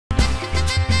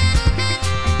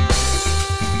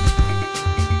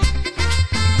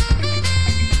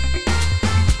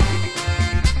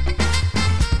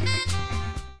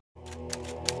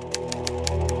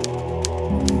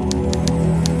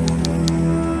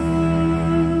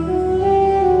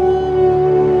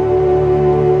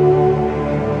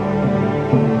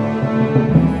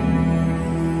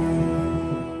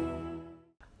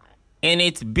In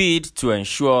its bid to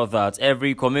ensure that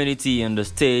every community in the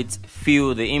state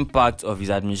feel the impact of his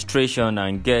administration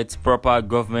and get proper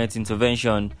government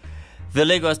intervention, the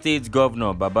Lagos State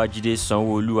Governor Babajide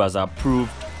Sanwo-Olu has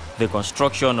approved the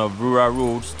construction of rural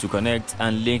roads to connect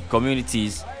and link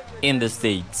communities in the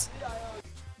state.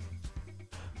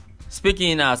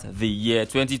 Speaking at the year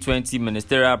 2020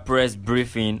 ministerial press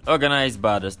briefing organized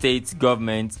by the state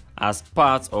government as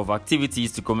part of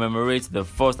activities to commemorate the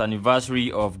first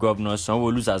anniversary of Governor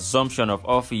Sanwo-Olu's assumption of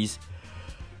office,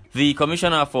 the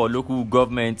Commissioner for Local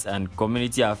Government and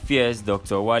Community Affairs,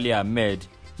 Dr. Wale Ahmed,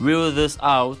 reeled this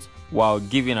out while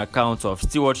giving account of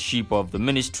stewardship of the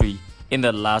ministry in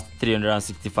the last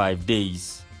 365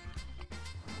 days.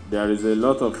 There is a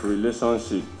lot of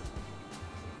relationship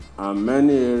and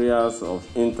many areas of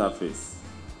interface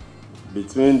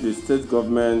between the state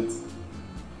government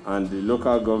and the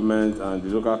local government and the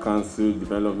local council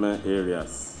development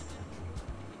areas.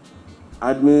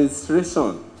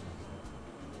 Administration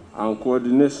and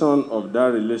coordination of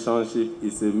that relationship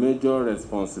is a major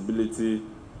responsibility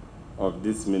of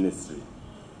this ministry.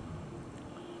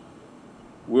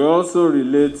 We also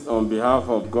relate on behalf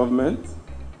of government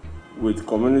with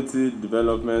community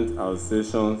development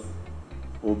associations,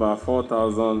 over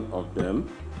 4,000 of them.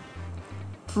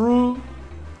 Through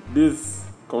these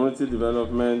community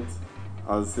development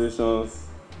associations,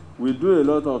 we do a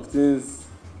lot of things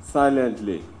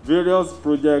silently. Various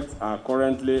projects are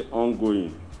currently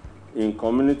ongoing in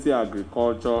community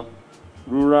agriculture,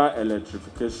 rural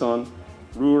electrification,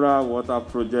 rural water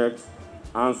projects,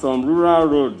 and some rural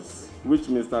roads, which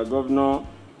Mr. Governor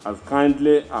has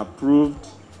kindly approved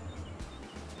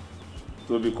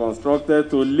to be constructed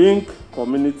to link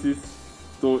communities,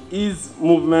 to ease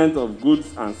movement of goods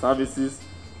and services,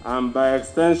 and by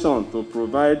extension to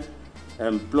provide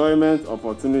employment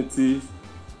opportunities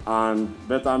and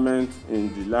betterment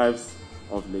in the lives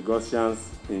of Lagosians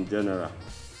in general.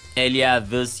 Earlier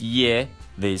this year,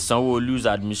 the Sanwo-Olu's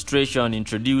administration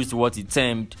introduced what it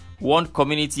termed One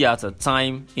Community at a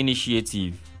Time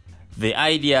initiative. The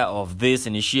idea of this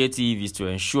initiative is to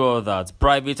ensure that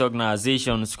private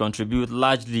organizations contribute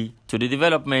largely to the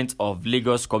development of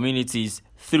Lagos communities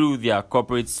through their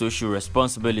corporate social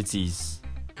responsibilities.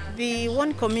 The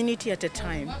One Community at a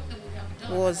Time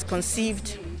was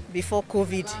conceived before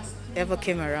COVID ever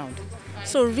came around.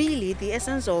 So really, the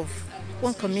essence of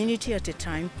One Community at a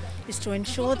Time is to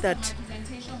ensure that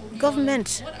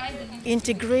government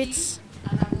integrates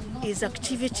its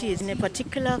activities in a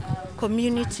particular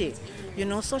community,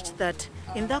 such that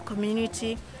in that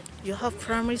community you have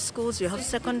primary schools, you have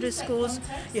secondary schools,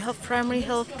 you have primary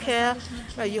health care,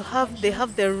 they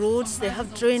have their roads, they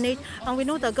have drainage, and we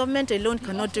know that government alone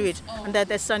cannot do it, and that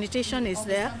the sanitation is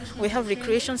there. We have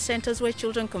recreation centers where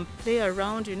children can play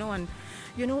around,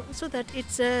 so that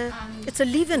it's a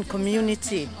living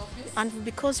community. And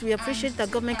because we appreciate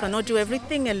that government cannot do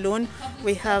everything alone,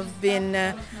 we have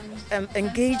been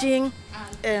engaging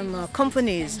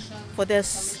companies for their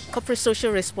corporate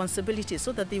social responsibility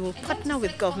so that they will partner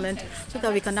with government so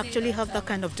that we can actually have that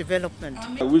kind of development.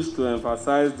 I wish to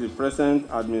emphasize the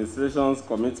present administration's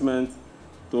commitment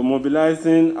to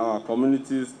mobilizing our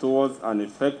communities towards an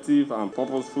effective and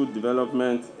purposeful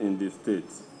development in the state.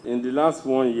 In the last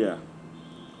 1 year,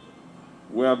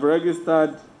 we have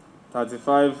registered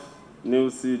 35 new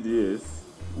CDAs.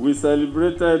 We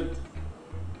celebrated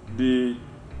the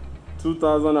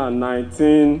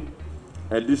 2019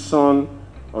 edition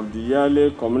of the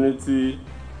yearly Community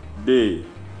Day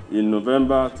in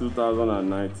November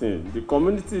 2019. The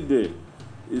Community Day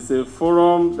is a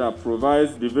forum that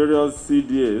provides the various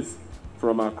CDAs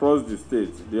from across the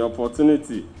state the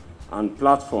opportunity and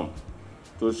platform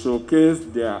to showcase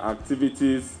their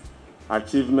activities,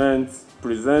 achievements,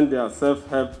 present their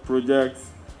self-help projects,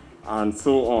 and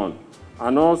so on.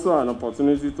 And also an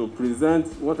opportunity to present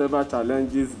whatever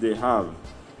challenges they have.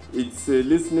 It's a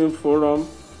listening forum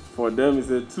for them. It's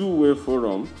a two-way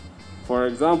forum. For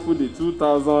example, the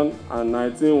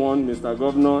 2019 one, Mr.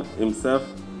 Governor himself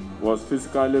was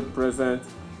physically present,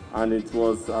 and it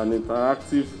was an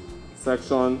interactive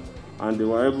section, and they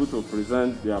were able to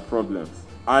present their problems.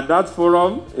 At that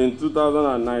forum in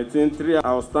 2019, 3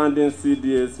 outstanding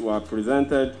CDAs were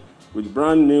presented with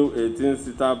brand new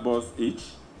 18-seater bus each,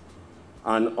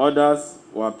 and others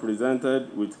were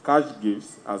presented with cash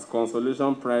gifts as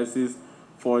consolation prizes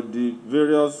for the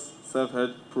various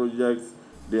self-help projects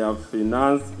they have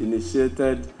financed,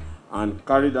 initiated, and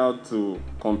carried out to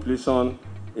completion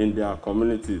in their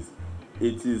communities.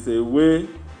 It is a way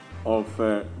of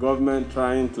government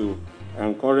trying to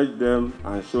encourage them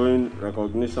and showing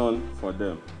recognition for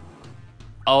them.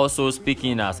 Also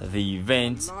speaking at the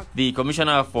event, the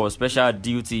Commissioner for Special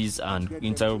Duties and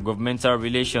Intergovernmental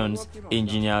Relations,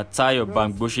 Engineer Tayo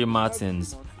Bangboshe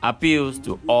Martins, appeals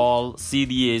to all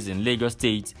CDAs in Lagos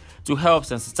State to help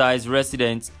sensitize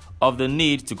residents of the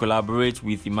need to collaborate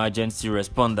with emergency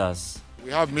responders.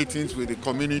 We have meetings with the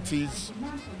communities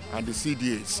and the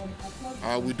CDAs.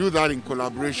 We do that in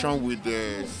collaboration with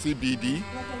the CBD.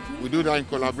 We do that in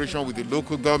collaboration with the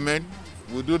local government.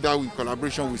 We do that in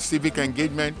collaboration with civic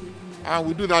engagement. And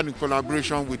we do that in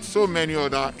collaboration with so many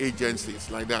other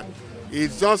agencies like that.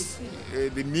 It's just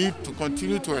the need to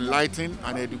continue to enlighten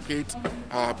and educate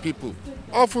our people.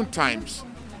 Oftentimes,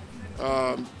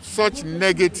 such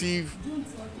negative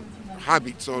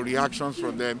habits or reactions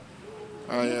from them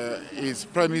is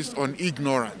premised on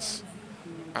ignorance,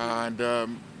 and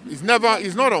it's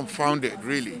not unfounded,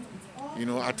 really. You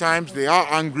know, at times they are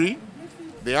angry.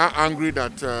 They are angry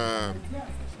that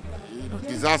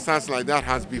disasters like that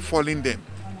has befallen them.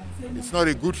 It's not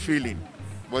a good feeling.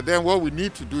 But then what we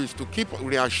need to do is to keep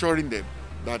reassuring them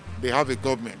that they have a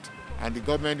government, and the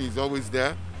government is always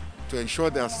there to ensure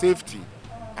their safety.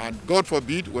 And God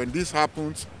forbid, when this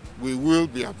happens, we will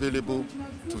be available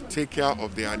to take care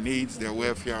of their needs, their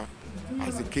welfare,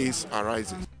 as the case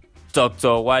arises.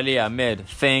 Dr. Wale Ahmed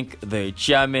thanked the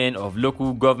chairmen of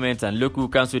local government and local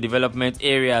council development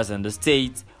areas in the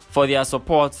state for their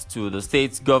support to the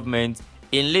state government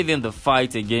in leading the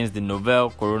fight against the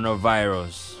novel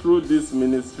coronavirus. Through this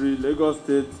ministry, Lagos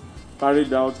State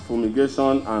carried out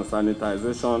fumigation and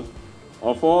sanitization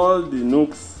of all the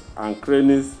nooks and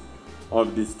crannies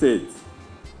of the state.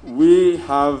 We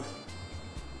have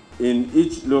in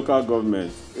each local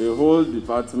government a whole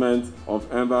department of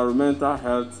environmental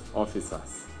health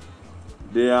officers.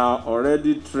 They are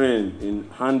already trained in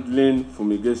handling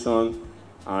fumigation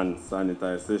and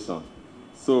sanitization.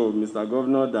 So Mr.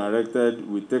 Governor directed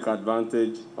we take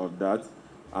advantage of that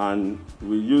and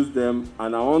we use them.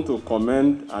 And I want to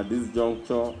commend at this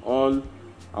juncture all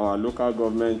our local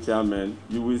government chairmen.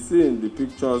 You will see in the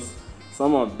pictures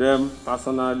some of them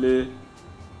personally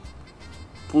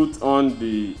put on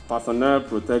the personnel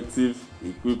protective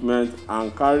equipment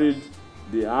and carried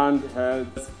the handheld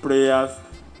sprayers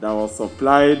that was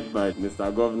supplied by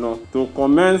Mr. Governor to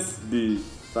commence the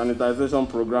sanitization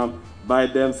program by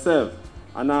themselves.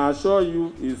 And I assure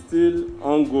you it's still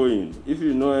ongoing. If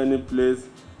you know any place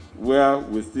where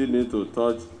we still need to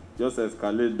touch, just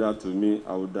escalate that to me.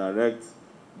 I will direct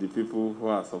the people who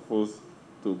are supposed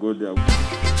to go there.